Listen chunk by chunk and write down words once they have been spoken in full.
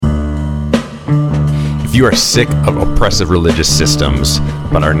you are sick of oppressive religious systems,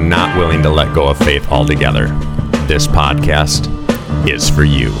 but are not willing to let go of faith altogether, this podcast is for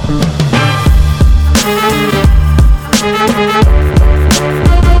you.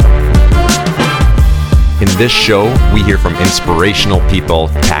 In this show, we hear from inspirational people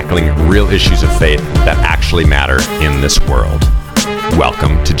tackling real issues of faith that actually matter in this world.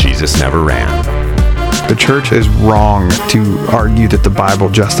 Welcome to Jesus Never Ran. The church is wrong to argue that the Bible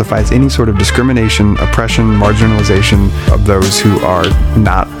justifies any sort of discrimination, oppression, marginalization of those who are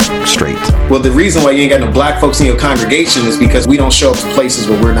not straight. Well, the reason why you ain't got no black folks in your congregation is because we don't show up to places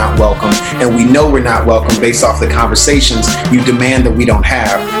where we're not welcome, and we know we're not welcome based off the conversations you demand that we don't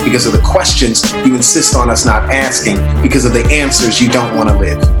have, because of the questions you insist on us not asking, because of the answers you don't want to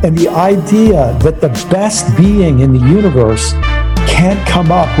live. And the idea that the best being in the universe can't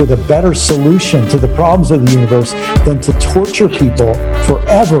come up with a better solution to the problems of the universe than to torture people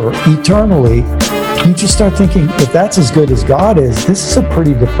forever, eternally. You just start thinking, if that's as good as God is, this is a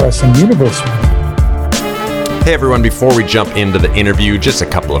pretty depressing universe. Hey everyone, before we jump into the interview, just a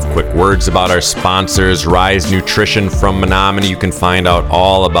couple of quick words about our sponsors, Rise Nutrition from Menominee. You can find out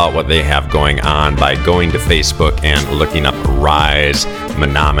all about what they have going on by going to Facebook and looking up Rise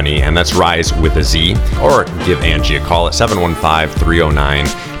Menominee, and that's Rise with a Z, or give Angie a call at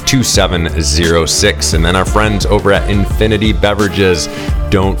 715-309-2706. And then our friends over at Infinity Beverages,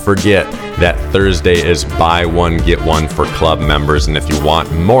 don't forget that Thursday is buy one, get one for club members. And if you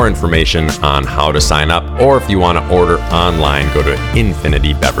want more information on how to sign up, or if you want to order online, go to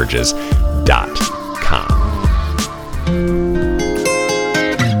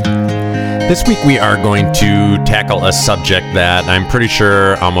infinitybeverages.com. This week we are going to tackle a subject that I'm pretty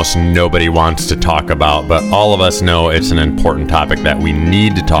sure almost nobody wants to talk about, but all of us know it's an important topic that we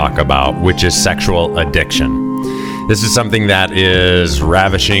need to talk about, which is sexual addiction. This is something that is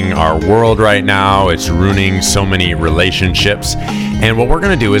ravishing our world right now. It's ruining so many relationships. And what we're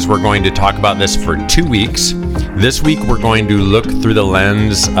going to do is we're going to talk about this for 2 weeks. This week, we're going to look through the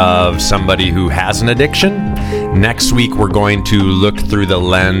lens of somebody who has an addiction. Next week, we're going to look through the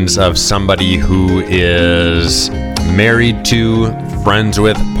lens of somebody who is married to, friends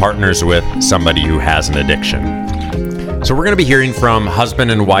with, partners with somebody who has an addiction. So we're going to be hearing from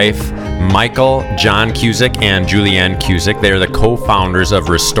husband and wife, Michael John Cusick and Julianne Cusick. They are the co-founders of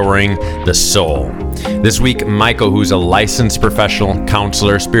Restoring the Soul. This week, Michael, who's a licensed professional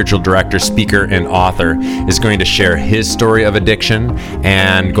counselor, spiritual director, speaker, and author, is going to share his story of addiction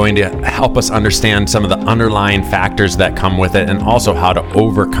and going to help us understand some of the underlying factors that come with it, and also how to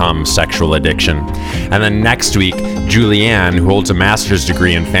overcome sexual addiction. And then next week, Julianne, who holds a master's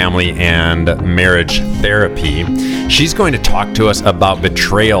degree in family and marriage therapy, she's going to talk to us about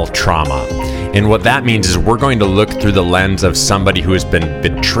betrayal trauma. And what that means is we're going to look through the lens of somebody who has been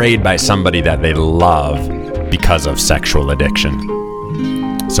betrayed by somebody that they love because of sexual addiction.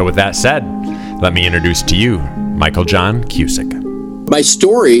 So with that said, let me introduce to you Michael John Cusick. My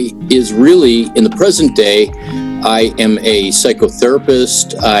story is really, in the present day, I am a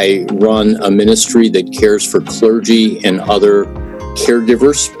psychotherapist. I run a ministry that cares for clergy and other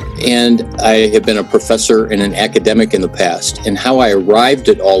caregivers, and I have been a professor and an academic in the past. And how I arrived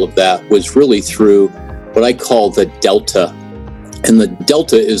at all of that was really through what I call the delta. And the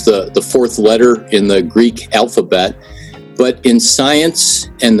delta is the fourth letter in the Greek alphabet. But in science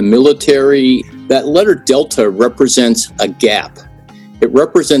and the military, that letter delta represents a gap. It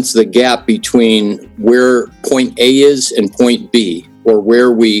represents the gap between where point A is and point B, or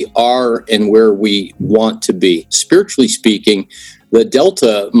where we are and where we want to be. Spiritually speaking, the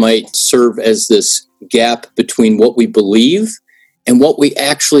delta might serve as this gap between what we believe and what we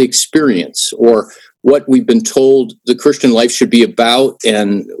actually experience, or what we've been told the Christian life should be about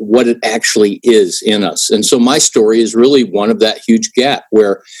and what it actually is in us. And so my story is really one of that huge gap,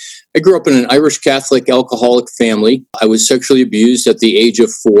 where I grew up in an Irish Catholic alcoholic family. I was sexually abused at the age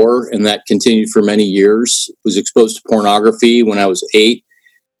of 4, and that continued for many years. Was exposed to pornography when I was 8.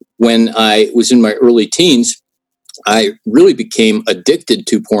 When I was in my early teens, I really became addicted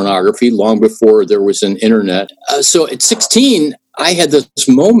to pornography long before there was an internet. So at 16, I had this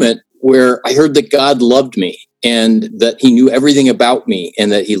moment where I heard that God loved me, and that he knew everything about me,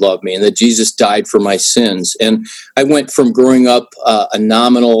 and that he loved me, and that Jesus died for my sins. And I went from growing up a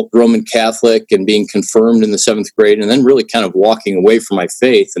nominal Roman Catholic and being confirmed in the 7th grade, and then really kind of walking away from my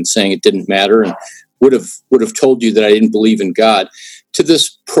faith and saying it didn't matter, and would have told you that I didn't believe in God, to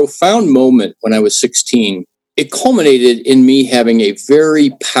this profound moment when I was 16. It culminated in me having a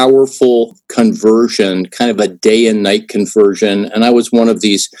very powerful conversion, kind of a day and night conversion. And I was one of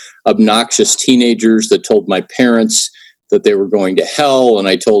these obnoxious teenagers that told my parents that they were going to hell. And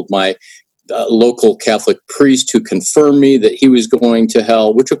I told the a local Catholic priest who confirmed me that he was going to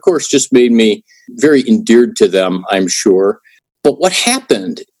hell, which of course just made me very endeared to them, I'm sure. But what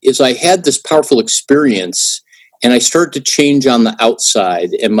happened is I had this powerful experience, and I started to change on the outside,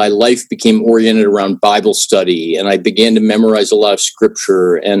 and my life became oriented around Bible study, and I began to memorize a lot of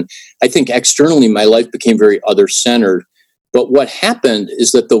scripture. And I think externally, my life became very other-centered. But what happened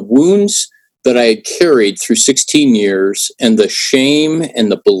is that the wounds that I had carried through 16 years, and the shame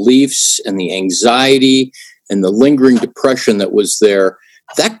and the beliefs and the anxiety and the lingering depression that was there,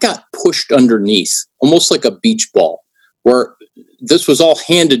 that got pushed underneath, almost like a beach ball, where this was all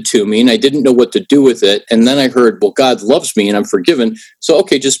handed to me and I didn't know what to do with it. And then I heard, well, God loves me and I'm forgiven. So,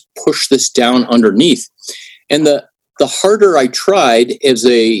 okay, just push this down underneath. And the harder I tried as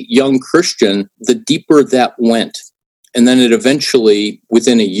a young Christian, the deeper that went. And then it eventually,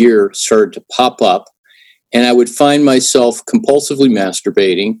 within a year, started to pop up. And I would find myself compulsively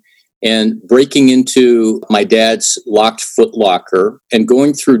masturbating and breaking into my dad's locked Foot Locker and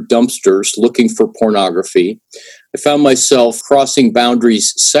going through dumpsters looking for pornography. I found myself crossing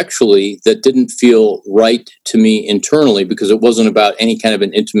boundaries sexually that didn't feel right to me internally, because it wasn't about any kind of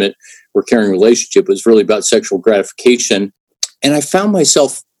an intimate or caring relationship. It was really about sexual gratification. And I found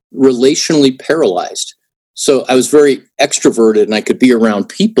myself relationally paralyzed. So I was very extroverted and I could be around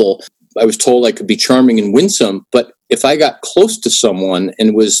people. I was told I could be charming and winsome, but if I got close to someone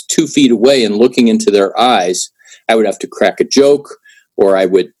and was 2 feet away and looking into their eyes, I would have to crack a joke, or I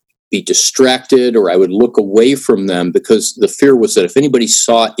would be distracted, or I would look away from them, because the fear was that if anybody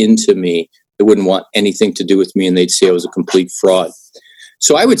saw into me, they wouldn't want anything to do with me and they'd say I was a complete fraud.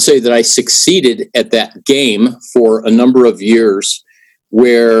 So I would say that I succeeded at that game for a number of years,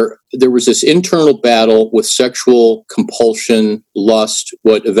 where there was this internal battle with sexual compulsion, lust,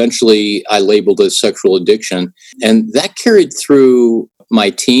 what eventually I labeled as sexual addiction. And that carried through my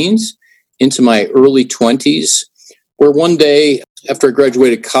teens into my early 20s, where one day after I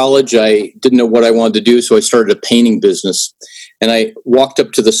graduated college, I didn't know what I wanted to do, so I started a painting business. And I walked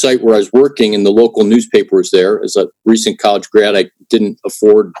up to the site where I was working, and the local newspaper was there. As a recent college grad, I couldn't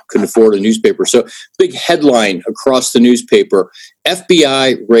afford a newspaper. So big headline across the newspaper,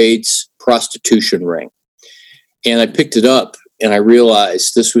 FBI raids prostitution ring. And I picked it up and I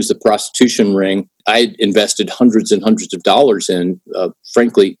realized this was the prostitution ring I'd invested hundreds and hundreds of dollars in,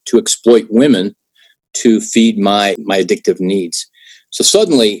 frankly, to exploit women to feed my addictive needs. So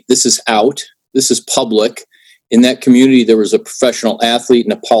suddenly this is out, this is public. In that community, there was a professional athlete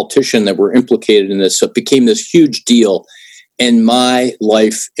and a politician that were implicated in this. So it became this huge deal, and my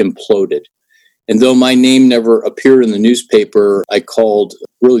life imploded. And though my name never appeared in the newspaper, I called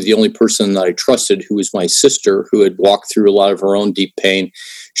really the only person that I trusted, who was my sister, who had walked through a lot of her own deep pain.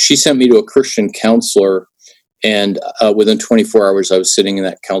 She sent me to a Christian counselor, and within 24 hours, I was sitting in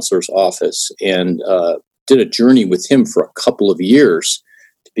that counselor's office and did a journey with him for a couple of years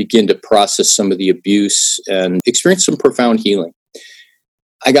to begin to process some of the abuse and experience some profound healing.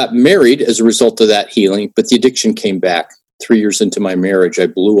 I got married as a result of that healing, but the addiction came back. 3 years into my marriage, I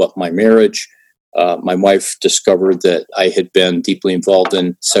blew up my marriage. My wife discovered that I had been deeply involved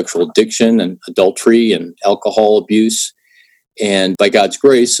in sexual addiction and adultery and alcohol abuse. And by God's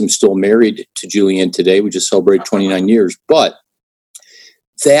grace, I'm still married to Julianne today. We just celebrated 29 years. But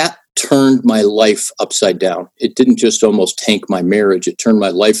that turned my life upside down. It didn't just almost tank my marriage. It turned my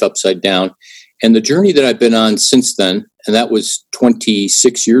life upside down. And the journey that I've been on since then, and that was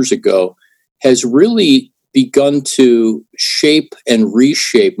 26 years ago, has really begun to shape and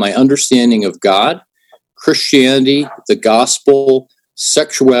reshape my understanding of God, Christianity, the gospel,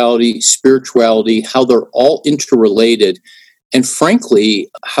 sexuality, spirituality, how they're all interrelated, and frankly,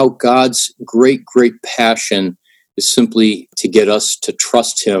 how God's great, great passion is simply to get us to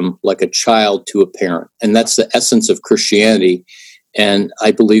trust him like a child to a parent. And that's the essence of Christianity. And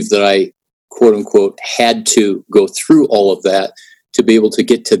I believe that I, quote unquote, had to go through all of that to be able to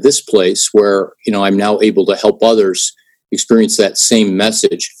get to this place where, I'm now able to help others experience that same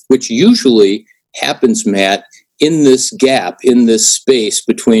message, which usually happens, Matt, in this gap, in this space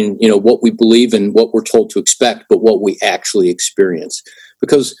between, what we believe and what we're told to expect, but what we actually experience.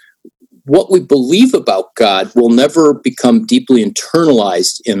 Because what we believe about God will never become deeply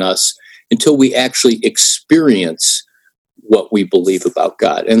internalized in us until we actually experience what we believe about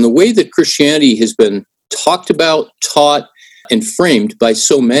God. And the way that Christianity has been talked about, taught, and framed by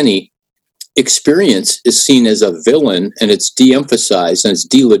so many, experience is seen as a villain, and it's de-emphasized and it's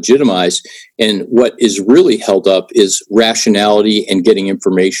delegitimized. And what is really held up is rationality and getting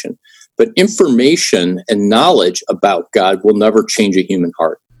information. But information and knowledge about God will never change a human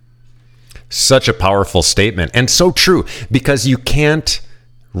heart. Such a powerful statement, and so true, because you can't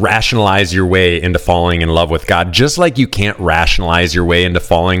rationalize your way into falling in love with God, just like you can't rationalize your way into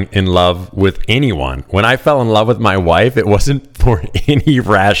falling in love with anyone. When I fell in love with my wife, it wasn't for any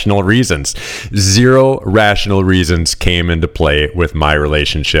rational reasons. Zero rational reasons came into play with my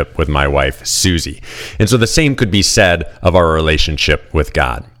relationship with my wife, Susie. And so the same could be said of our relationship with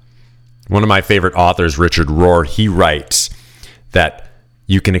God. One of my favorite authors, Richard Rohr, he writes that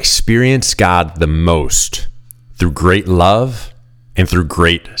you can experience God the most through great love and through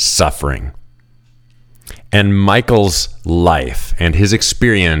great suffering. And Michael's life and his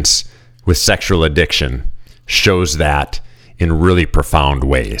experience with sexual addiction shows that in really profound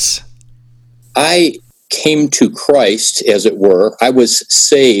ways. I came to Christ, as it were. I was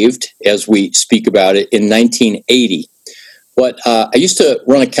saved, as we speak about it, in 1980. But I used to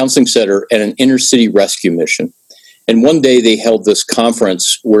run a counseling center at an inner city rescue mission. And one day they held this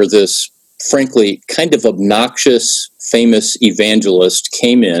conference where this, frankly, kind of obnoxious, famous evangelist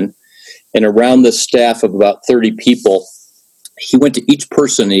came in, and around the staff of about 30 people, he went to each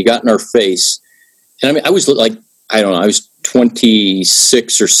person and he got in our face. And I mean, I was like, I don't know, I was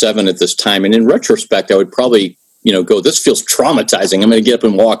 26 or 7 at this time. And in retrospect, I would probably, go, this feels traumatizing. I'm going to get up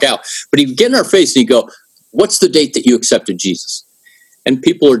and walk out. But he'd get in our face and he'd go, what's the date that you accepted Jesus? And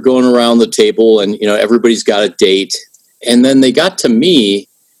people are going around the table and, everybody's got a date. And then they got to me,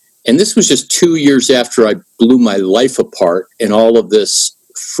 and this was just 2 years after I blew my life apart and all of this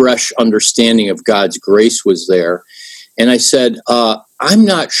fresh understanding of God's grace was there. And I said, I'm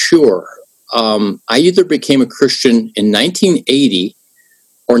not sure. I either became a Christian in 1980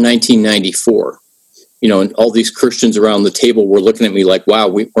 or 1994. And all these Christians around the table were looking at me like, wow,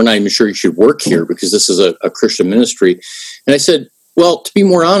 we're not even sure you should work here because this is a Christian ministry. And I said, well, to be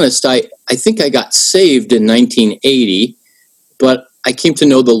more honest, I think I got saved in 1980, but I came to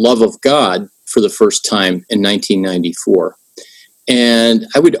know the love of God for the first time in 1994. And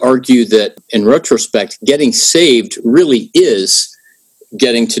I would argue that in retrospect, getting saved really is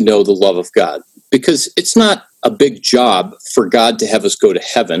getting to know the love of God, because it's not a big job for God to have us go to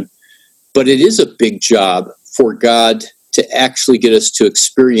heaven, but it is a big job for God to actually get us to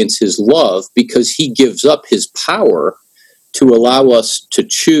experience his love, because he gives up his power to allow us to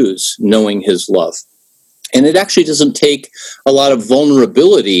choose knowing his love. And it actually doesn't take a lot of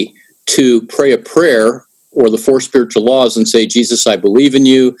vulnerability to pray a prayer or the 4 spiritual laws and say, Jesus, I believe in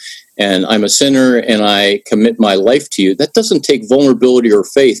you, and I'm a sinner, and I commit my life to you. That doesn't take vulnerability or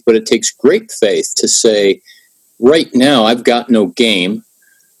faith, but it takes great faith to say, right now, I've got no game.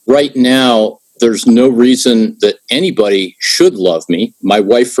 Right now, there's no reason that anybody should love me. My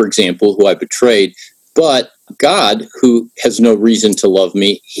wife, for example, who I betrayed, but God, who has no reason to love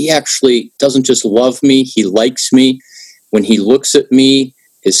me, he actually doesn't just love me, he likes me. When he looks at me,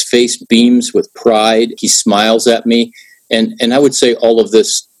 his face beams with pride. He smiles at me. And I would say all of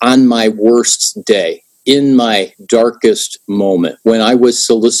this on my worst day, in my darkest moment, when I was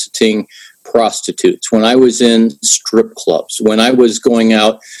soliciting prostitutes, when I was in strip clubs, when I was going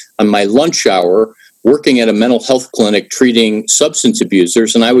out on my lunch hour, working at a mental health clinic treating substance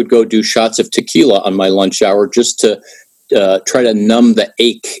abusers, and I would go do shots of tequila on my lunch hour just to try to numb the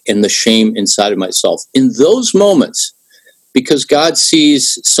ache and the shame inside of myself. In those moments, because God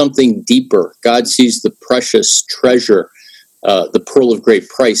sees something deeper, God sees the precious treasure, the pearl of great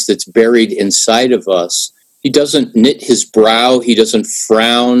price that's buried inside of us, he doesn't knit his brow, he doesn't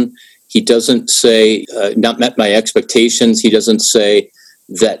frown, he doesn't say, not met my expectations, he doesn't say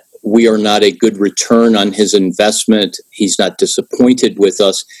that we are not a good return on his investment. He's not disappointed with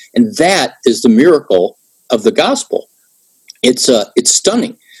us. And that is the miracle of the gospel. It's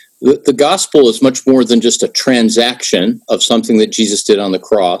stunning. The gospel is much more than just a transaction of something that Jesus did on the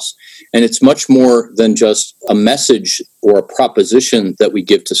cross. And it's much more than just a message or a proposition that we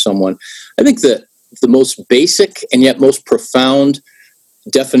give to someone. I think that the most basic and yet most profound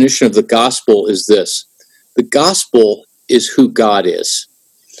definition of the gospel is this. The gospel is who God is.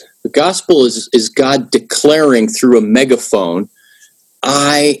 The gospel is God declaring through a megaphone,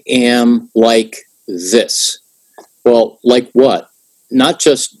 I am like this. Well, like what? Not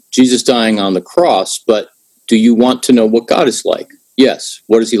just Jesus dying on the cross, but do you want to know what God is like? Yes.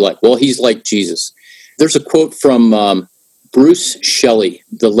 What is he like? Well, he's like Jesus. There's a quote from Bruce Shelley,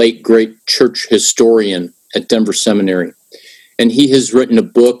 the late great church historian at Denver Seminary. And he has written a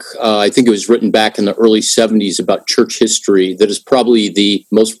book, I think it was written back in the early 70s, about church history, that is probably the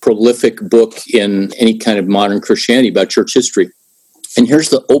most prolific book in any kind of modern Christianity about church history. And here's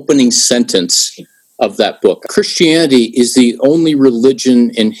the opening sentence of that book. Christianity is the only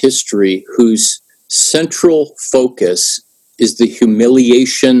religion in history whose central focus is the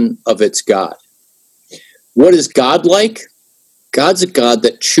humiliation of its God. What is God like? God's a God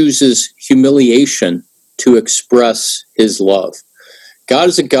that chooses humiliation to express his love. God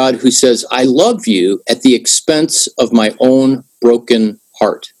is a God who says, I love you at the expense of my own broken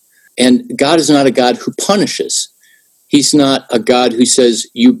heart. And God is not a God who punishes. He's not a God who says,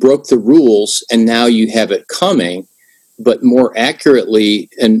 you broke the rules and now you have it coming. But more accurately,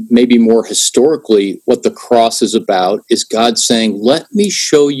 and maybe more historically, what the cross is about is God saying, let me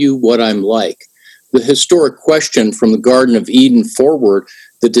show you what I'm like. The historic question from the Garden of Eden forward,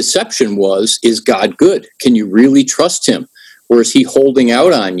 the deception was, is God good? Can you really trust him? Or is he holding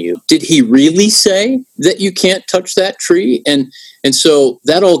out on you? Did he really say that you can't touch that tree? And so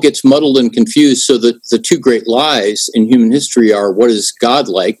that all gets muddled and confused. So the two great lies in human history are, what is God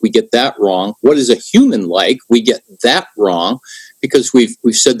like? We get that wrong. What is a human like? We get that wrong because we've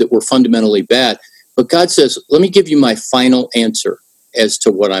said that we're fundamentally bad. But God says, let me give you my final answer as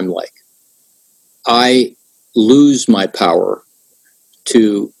to what I'm like. I lose my power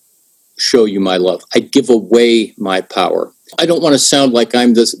to show you my love. I give away my power. I don't want to sound like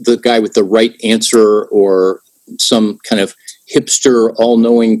I'm the guy with the right answer or some kind of hipster,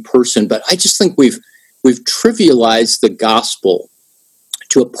 all-knowing person, but I just think we've trivialized the gospel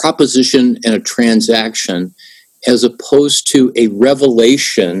to a proposition and a transaction as opposed to a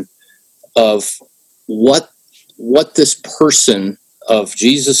revelation of what this person of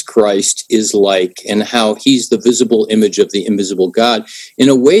Jesus Christ is like and how he's the visible image of the invisible God in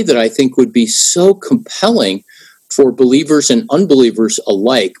a way that I think would be so compelling for believers and unbelievers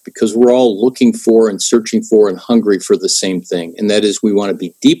alike, because we're all looking for and searching for and hungry for the same thing. And that is, we want to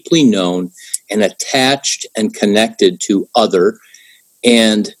be deeply known and attached and connected to other.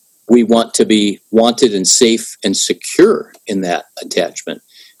 And we want to be wanted and safe and secure in that attachment.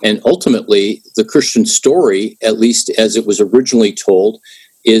 And ultimately, the Christian story, at least as it was originally told,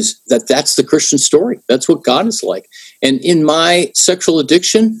 is that that's the Christian story. That's what God is like. And in my sexual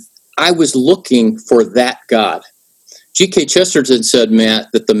addiction, I was looking for that God. G.K. Chesterton said, Matt,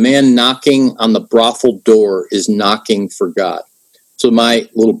 that the man knocking on the brothel door is knocking for God. So my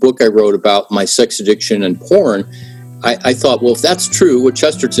little book I wrote about my sex addiction and porn, I thought, well, if that's true, what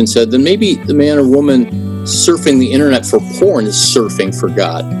Chesterton said, then maybe the man or woman surfing the internet for porn is surfing for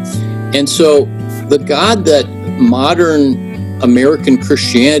God. And so the God that modern American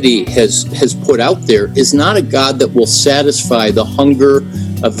Christianity has put out there is not a God that will satisfy the hunger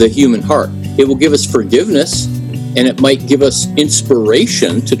of the human heart. It will give us forgiveness, and it might give us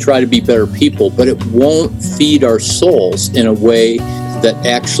inspiration to try to be better people, but it won't feed our souls in a way that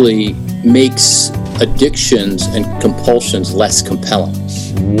actually makes addictions and compulsions less compelling.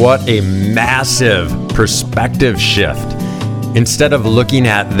 What a massive perspective shift. Instead of looking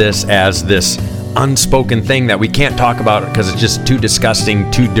at this as this unspoken thing that we can't talk about because it's just too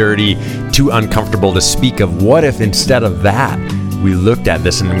disgusting, too dirty, too uncomfortable to speak of, what if instead of that, we looked at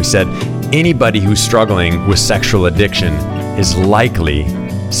this and we said, anybody who's struggling with sexual addiction is likely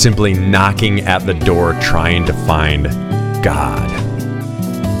simply knocking at the door trying to find God.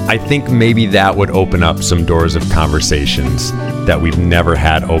 I think maybe that would open up some doors of conversations that we've never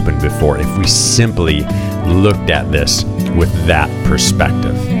had open before if we simply looked at this with that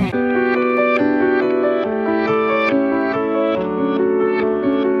perspective.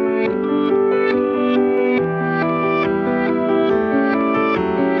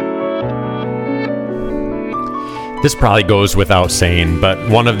 This probably goes without saying, but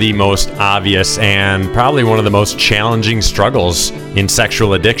one of the most obvious and probably one of the most challenging struggles in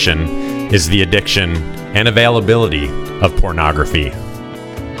sexual addiction is the addiction and availability of pornography.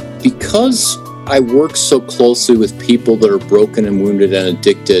 Because I work so closely with people that are broken and wounded and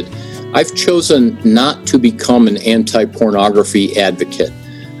addicted, I've chosen not to become an anti-pornography advocate.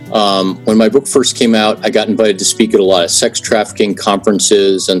 When my book first came out, I got invited to speak at a lot of sex trafficking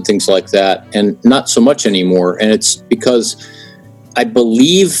conferences and things like that, and not so much anymore. And it's because I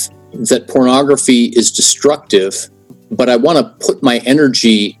believe that pornography is destructive, but I want to put my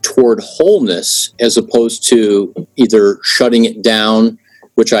energy toward wholeness as opposed to either shutting it down,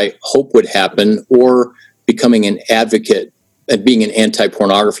 which I hope would happen, or becoming an advocate and being an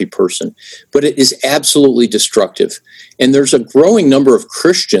anti-pornography person. But it is absolutely destructive. And there's a growing number of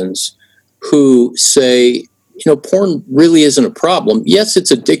Christians who say, porn really isn't a problem. Yes,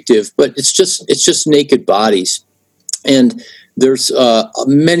 it's addictive, but it's just naked bodies. And there's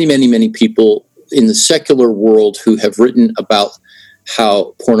many, many, many people in the secular world who have written about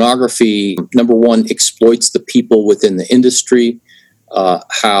how pornography, number one, exploits the people within the industry,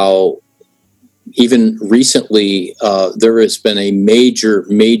 how even recently there has been a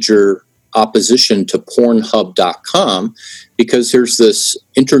major opposition to Pornhub.com because there's this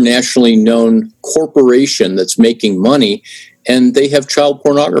internationally known corporation that's making money and they have child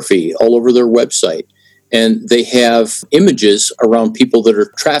pornography all over their website. And they have images around people that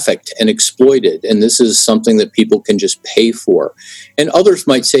are trafficked and exploited. And this is something that people can just pay for. And others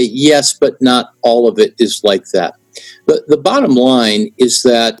might say, yes, but not all of it is like that. But the bottom line is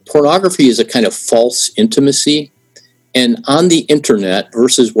that pornography is a kind of false intimacy. And on the internet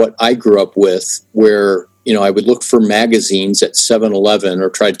versus what I grew up with, where I would look for magazines at 7-Eleven or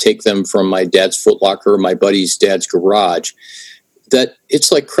try to take them from my dad's Foot Locker or my buddy's dad's garage, that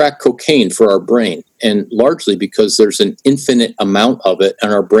it's like crack cocaine for our brain, and largely because there's an infinite amount of it,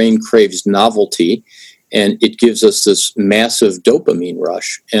 and our brain craves novelty, and it gives us this massive dopamine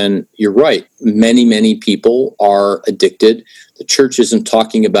rush. And you're right, many, many people are addicted. The church isn't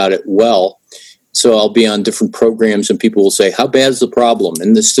talking about it well. So I'll be on different programs, and people will say, how bad is the problem?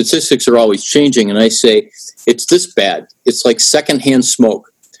 And the statistics are always changing, and I say, it's this bad. It's like secondhand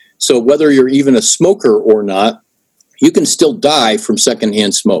smoke. So whether you're even a smoker or not, you can still die from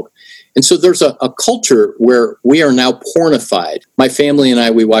secondhand smoke. And so there's a culture where we are now pornified. My family and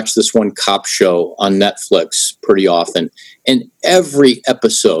I, we watch this one cop show on Netflix pretty often. And every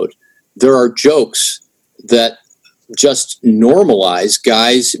episode, there are jokes that just normalize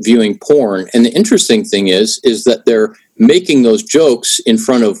guys viewing porn. And the interesting thing is that they're making those jokes in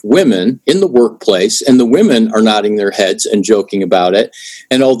front of women in the workplace, and the women are nodding their heads and joking about it.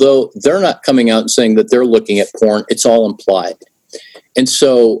 And although they're not coming out and saying that they're looking at porn, it's all implied. And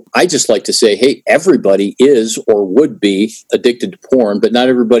so I just like to say, hey, everybody is or would be addicted to porn, but not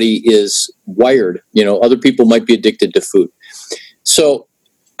everybody is wired. Other people might be addicted to food. So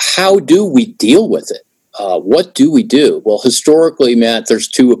how do we deal with it? What do we do? Well, historically, Matt, there's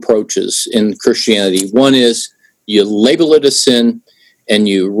two approaches in Christianity. One is you label it a sin and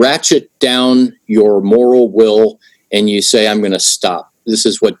you ratchet down your moral will and you say, I'm going to stop. This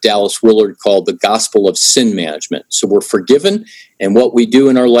is what Dallas Willard called the gospel of sin management. So we're forgiven, and what we do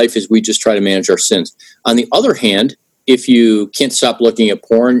in our life is we just try to manage our sins. On the other hand, if you can't stop looking at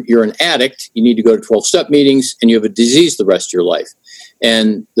porn, you're an addict, you need to go to 12-step meetings, and you have a disease the rest of your life.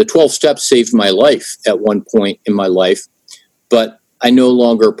 And the 12 steps saved my life at one point in my life, but I no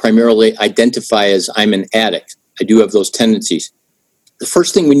longer primarily identify as I'm an addict. I do have those tendencies. The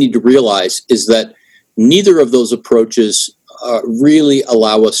first thing we need to realize is that neither of those approaches really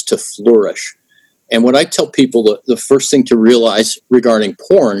allow us to flourish. And what I tell people, the first thing to realize regarding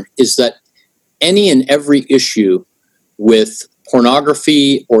porn is that any and every issue with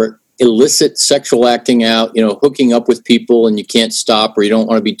pornography or illicit sexual acting out, hooking up with people and you can't stop, or you don't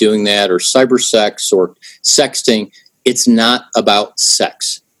want to be doing that, or cyber sex or sexting, it's not about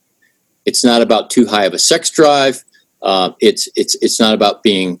sex. It's not about too high of a sex drive. It's not about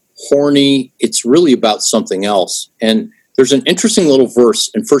being horny. It's really about something else. And there's an interesting little verse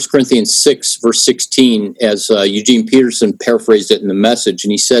in 1 Corinthians 6, verse 16, as Eugene Peterson paraphrased it in the Message.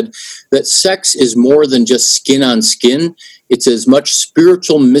 And he said that sex is more than just skin on skin. It's as much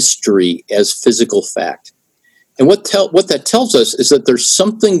spiritual mystery as physical fact. And what that tells us is that there's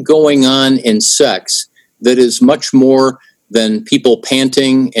something going on in sex that is much more than people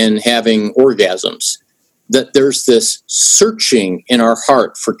panting and having orgasms. That there's this searching in our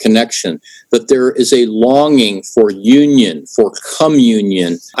heart for connection, that there is a longing for union, for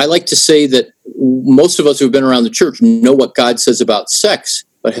communion. I like to say that most of us who've been around the church know what God says about sex,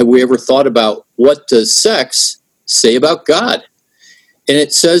 but have we ever thought about what does sex say about God? And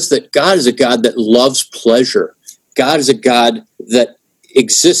it says that God is a God that loves pleasure. God is a God that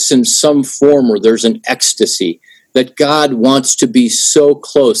exists in some form where there's an ecstasy, that God wants to be so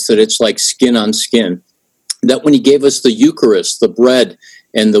close that it's like skin on skin. That when he gave us the Eucharist, the bread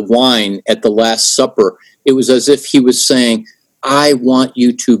and the wine at the Last Supper, it was as if he was saying, I want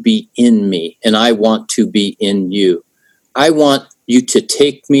you to be in me, and I want to be in you. I want you to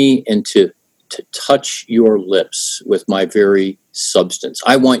take me and to touch your lips with my very substance.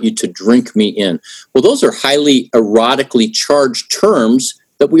 I want you to drink me in. Well, those are highly erotically charged terms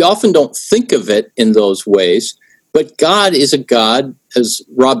that we often don't think of it in those ways. But God is a God, as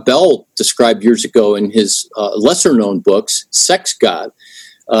Rob Bell described years ago in his lesser-known books, Sex God,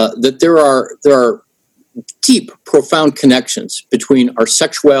 that there are deep, profound connections between our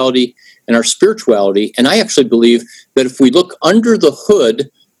sexuality and our spirituality. And I actually believe that if we look under the hood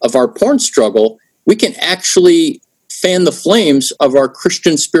of our porn struggle, we can actually fan the flames of our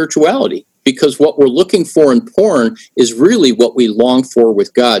Christian spirituality. Because what we're looking for in porn is really what we long for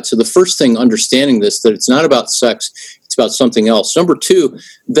with God. So the first thing, understanding this, that it's not about sex, it's about something else. Number two,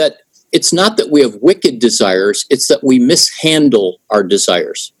 that it's not that we have wicked desires, it's that we mishandle our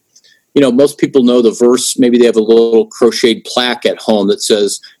desires. most people know the verse. Maybe they have a little crocheted plaque at home that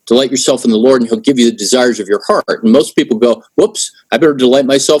says, delight yourself in the Lord and he'll give you the desires of your heart. And most people go, whoops, I better delight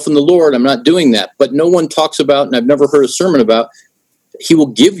myself in the Lord. I'm not doing that. But no one talks about, and I've never heard a sermon about, he will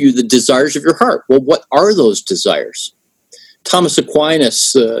give you the desires of your heart. Well, what are those desires? Thomas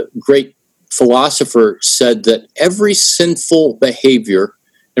Aquinas, a great philosopher, said that every sinful behavior,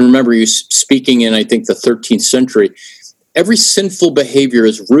 and remember, he's speaking in, I think, the 13th century, every sinful behavior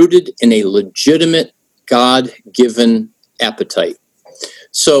is rooted in a legitimate, God-given appetite.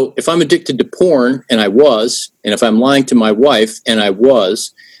 So if I'm addicted to porn, and I was, and if I'm lying to my wife, and I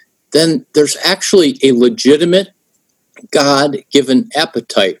was, then there's actually a legitimate, God-given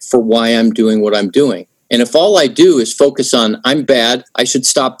appetite for why I'm doing what I'm doing. And if all I do is focus on, I'm bad, I should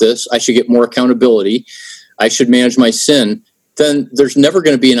stop this, I should get more accountability, I should manage my sin, then there's never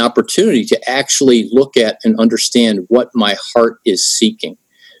going to be an opportunity to actually look at and understand what my heart is seeking.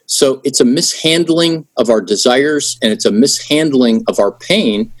 So it's a mishandling of our desires, and it's a mishandling of our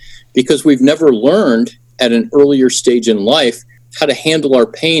pain, because we've never learned at an earlier stage in life how to handle our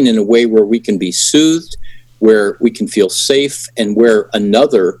pain in a way where we can be soothed, where we can feel safe, and where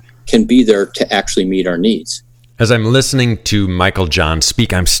another can be there to actually meet our needs. As I'm listening to Michael John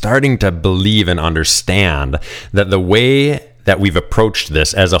speak, I'm starting to believe and understand that the way that we've approached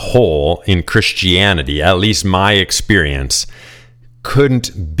this as a whole in Christianity, at least my experience,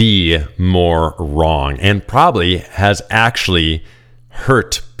 couldn't be more wrong, and probably has actually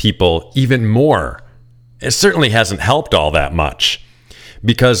hurt people even more. It certainly hasn't helped all that much,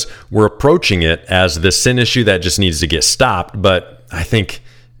 because we're approaching it as the sin issue that just needs to get stopped. But I think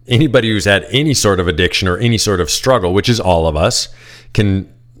anybody who's had any sort of addiction or any sort of struggle, which is all of us,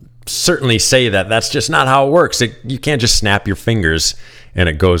 can certainly say that that's just not how it works. You can't just snap your fingers and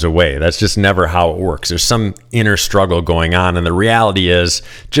it goes away. That's just never how it works. There's some inner struggle going on. And the reality is,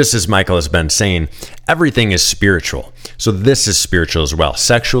 just as Michael has been saying, everything is spiritual. So this is spiritual as well.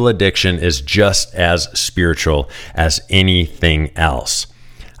 Sexual addiction is just as spiritual as anything else.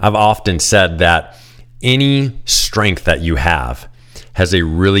 I've often said that any strength that you have has a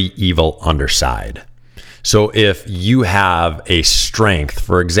really evil underside. So if you have a strength,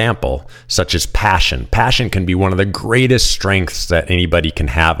 for example, such as passion can be one of the greatest strengths that anybody can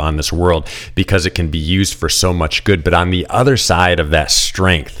have on this world, because it can be used for so much good. But on the other side of that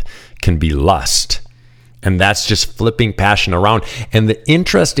strength can be lust. And that's just flipping passion around. And the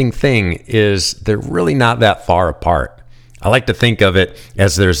interesting thing is they're really not that far apart. I like to think of it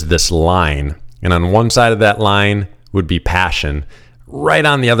as there's this line, and on one side of that line would be passion. Right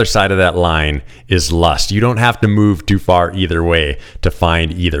on the other side of that line is lust. You don't have to move too far either way to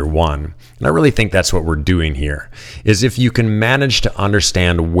find either one. And I really think that's what we're doing here, is if you can manage to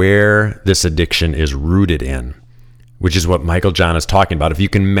understand where this addiction is rooted in, which is what Michael John is talking about. If you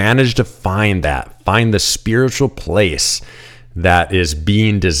can manage to find the spiritual place that is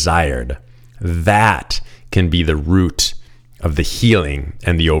being desired, that can be the root of the healing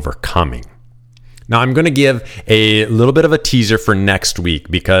and the overcoming. Now, I'm going to give a little bit of a teaser for next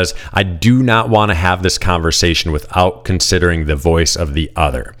week, because I do not want to have this conversation without considering the voice of the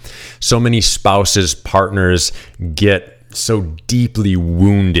other. So many spouses, partners get so deeply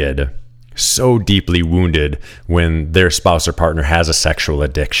wounded when their spouse or partner has a sexual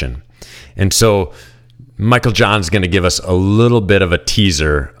addiction. And so Michael John's going to give us a little bit of a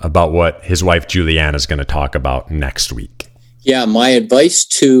teaser about what his wife Juliana is going to talk about next week. Yeah, my advice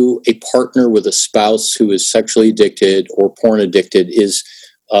to a partner with a spouse who is sexually addicted or porn addicted is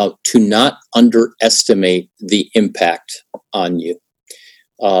to not underestimate the impact on you.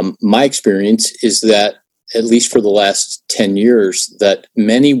 My experience is that, at least for the last 10 years, that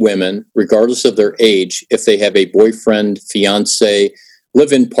many women, regardless of their age, if they have a boyfriend, fiance,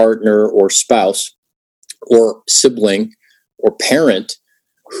 live-in partner, or spouse, or sibling, or parent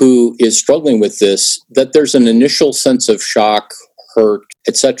who is struggling with this, that there's an initial sense of shock, hurt,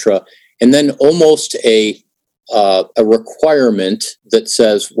 etc., and then almost a requirement that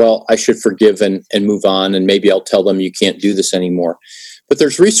says, well, I should forgive and move on, and maybe I'll tell them you can't do this anymore. But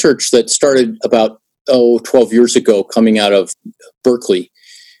there's research that started about 12 years ago coming out of Berkeley,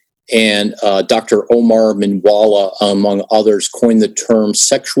 and Dr. Omar Minwalla, among others, coined the term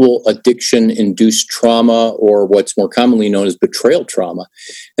sexual addiction-induced trauma, or what's more commonly known as betrayal trauma.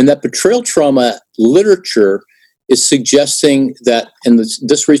 And that betrayal trauma literature is suggesting that, and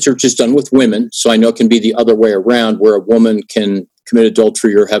this research is done with women, so I know it can be the other way around, where a woman can commit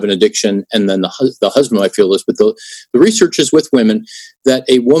adultery or have an addiction, and then the husband might feel this, but the research is with women, that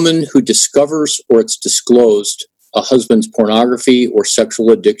a woman who discovers or it's disclosed a husband's pornography or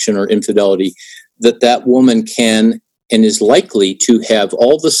sexual addiction or infidelity, that woman can and is likely to have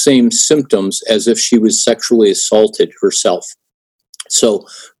all the same symptoms as if she was sexually assaulted herself. So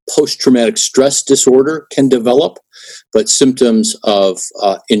post-traumatic stress disorder can develop, but symptoms of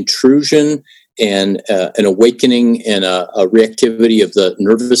intrusion and an awakening and a reactivity of the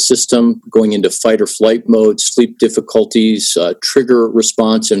nervous system going into fight or flight mode, sleep difficulties, trigger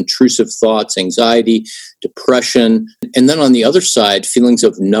response, intrusive thoughts, anxiety, depression. And then on the other side, feelings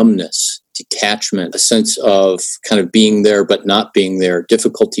of numbness, detachment, a sense of kind of being there but not being there,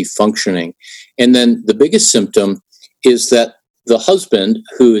 difficulty functioning. And then the biggest symptom is that the husband,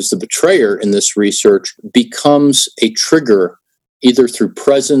 who is the betrayer in this research, becomes a trigger either through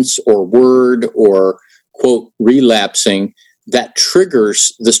presence or word or, quote, relapsing, that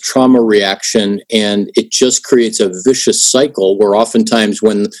triggers this trauma reaction, and it just creates a vicious cycle where oftentimes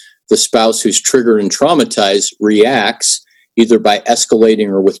when the spouse who's triggered and traumatized reacts, either by escalating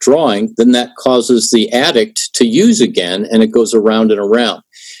or withdrawing, then that causes the addict to use again, and it goes around and around.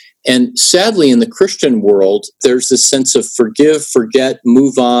 And sadly, in the Christian world, there's this sense of forgive, forget,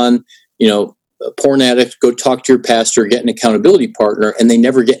 move on, a porn addict, go talk to your pastor, get an accountability partner, and they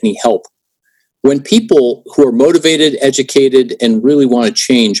never get any help. When people who are motivated, educated, and really want to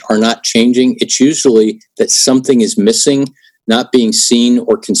change are not changing, it's usually that something is missing, not being seen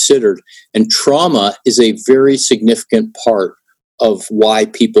or considered. And trauma is a very significant part of why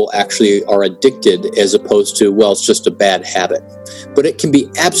people actually are addicted as opposed to, well, it's just a bad habit. But it can be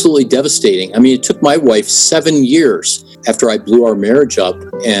absolutely devastating. I mean, it took my wife 7 years after I blew our marriage up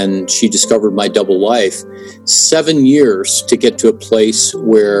and she discovered my double life, 7 years to get to a place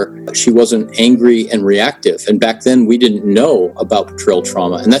where she wasn't angry and reactive. And back then we didn't know about betrayal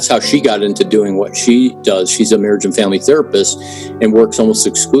trauma. And that's how she got into doing what she does. She's a marriage and family therapist and works almost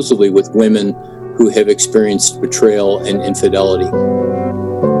exclusively with women who have experienced betrayal and infidelity.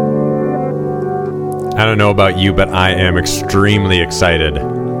 I don't know about you, but I am extremely excited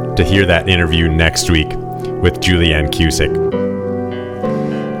to hear that interview next week with Julianne Cusick.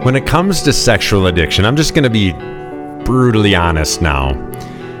 When it comes to sexual addiction, I'm just going to be brutally honest now.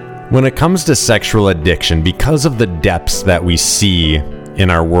 When it comes to sexual addiction, because of the depths that we see in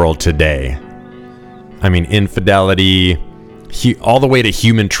our world today, I mean, infidelity, all the way to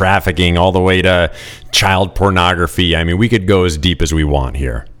human trafficking, all the way to child pornography. I mean, we could go as deep as we want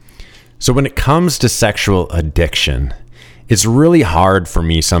here. So when it comes to sexual addiction, it's really hard for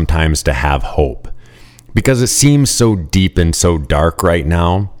me sometimes to have hope because it seems so deep and so dark right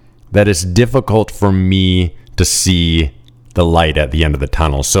now that it's difficult for me to see the light at the end of the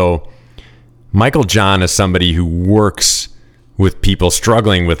tunnel. So Michael John is somebody who works with people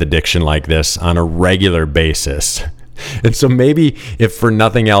struggling with addiction like this on a regular basis. And so maybe if for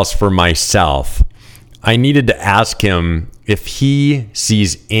nothing else for myself, I needed to ask him if he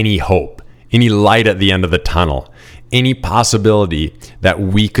sees any hope, any light at the end of the tunnel, any possibility that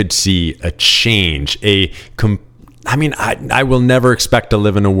we could see a change, I will never expect to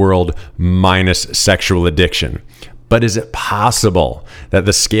live in a world minus sexual addiction. But is it possible that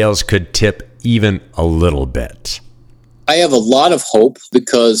the scales could tip even a little bit? I have a lot of hope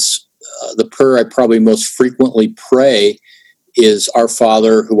because the prayer I probably most frequently pray is, Our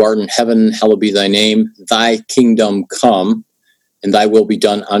Father, who art in heaven, hallowed be thy name, thy kingdom come, and thy will be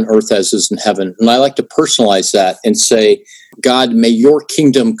done on earth as is in heaven. And I like to personalize that and say, God, may your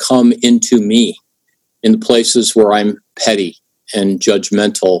kingdom come into me in the places where I'm petty and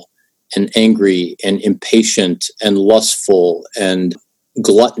judgmental and angry and impatient and lustful and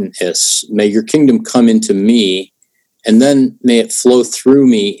gluttonous. May your kingdom come into me, and then may it flow through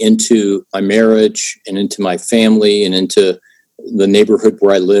me into my marriage and into my family and into the neighborhood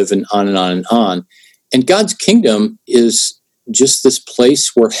where I live, and on and on and on. And God's kingdom is just this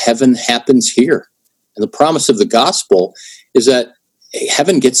place where heaven happens here. And the promise of the gospel is that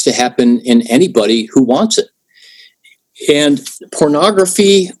heaven gets to happen in anybody who wants it. And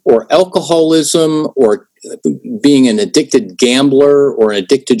pornography or alcoholism or being an addicted gambler or an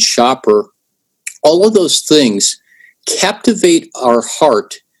addicted shopper, all of those things captivate our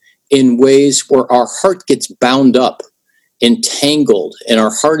heart in ways where our heart gets bound up, entangled, and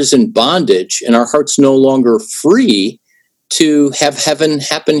our heart is in bondage, and our heart's no longer free to have heaven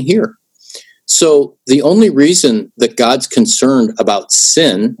happen here. So the only reason that God's concerned about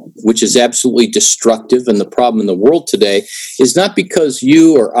sin, which is absolutely destructive and the problem in the world today, is not because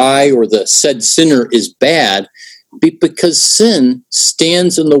you or I or the said sinner is bad, but because sin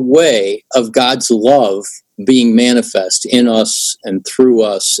stands in the way of God's love being manifest in us and through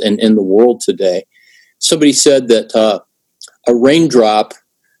us and in the world today. Somebody said that a raindrop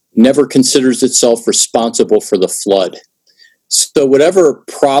never considers itself responsible for the flood. So whatever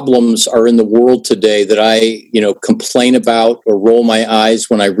problems are in the world today that I, complain about or roll my eyes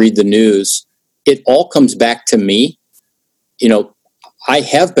when I read the news, it all comes back to me. I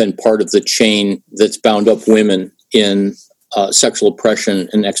have been part of the chain that's bound up women in sexual oppression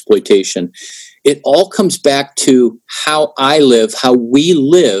and exploitation. It all comes back to how I live, how we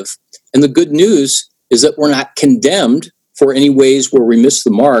live. And the good news is that we're not condemned for any ways where we miss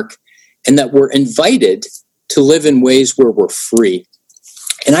the mark, and that we're invited to live in ways where we're free.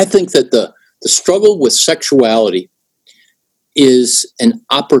 And I think that the struggle with sexuality is an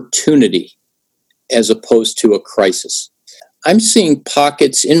opportunity as opposed to a crisis. I'm seeing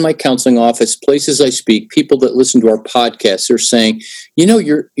pockets in my counseling office, places I speak, people that listen to our podcasts are saying,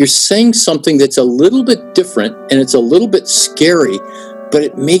 you're saying something that's a little bit different and it's a little bit scary, but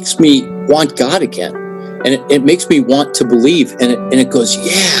it makes me want God again. And it makes me want to believe. And it goes,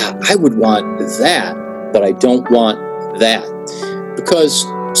 yeah, I would want that, but I don't want that. Because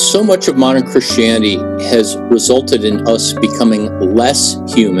so much of modern Christianity has resulted in us becoming less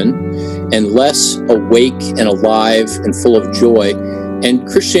human and less awake and alive and full of joy. And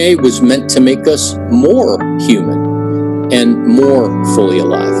Christianity was meant to make us more human and more fully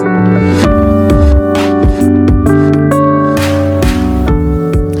alive.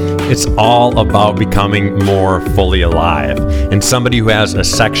 It's all about becoming more fully alive. And somebody who has a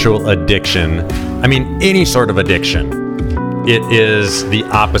sexual addiction, any sort of addiction, it is the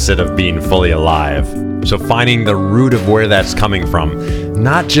opposite of being fully alive. So finding the root of where that's coming from,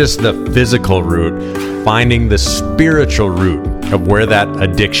 not just the physical root, finding the spiritual root of where that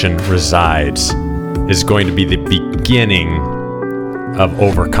addiction resides is going to be the beginning of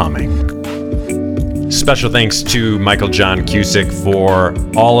overcoming. Special thanks to Michael John Cusick for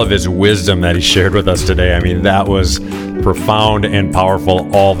all of his wisdom that he shared with us today. That was profound and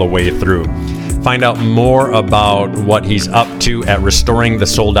powerful all the way through. Find out more about what he's up to at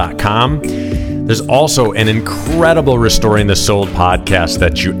restoringthesoul.com. There's also an incredible Restoring the Soul podcast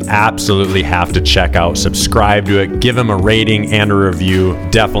that you absolutely have to check out. Subscribe to it, give him a rating and a review.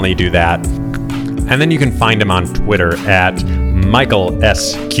 Definitely do that. And then you can find him on Twitter at Michael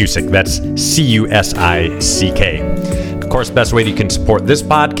S. Cusick. That's Cusick. Of course, the best way that you can support this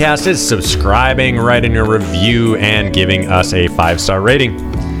podcast is subscribing, writing a review, and giving us a 5-star rating.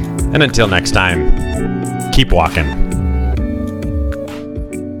 And until next time, keep walking.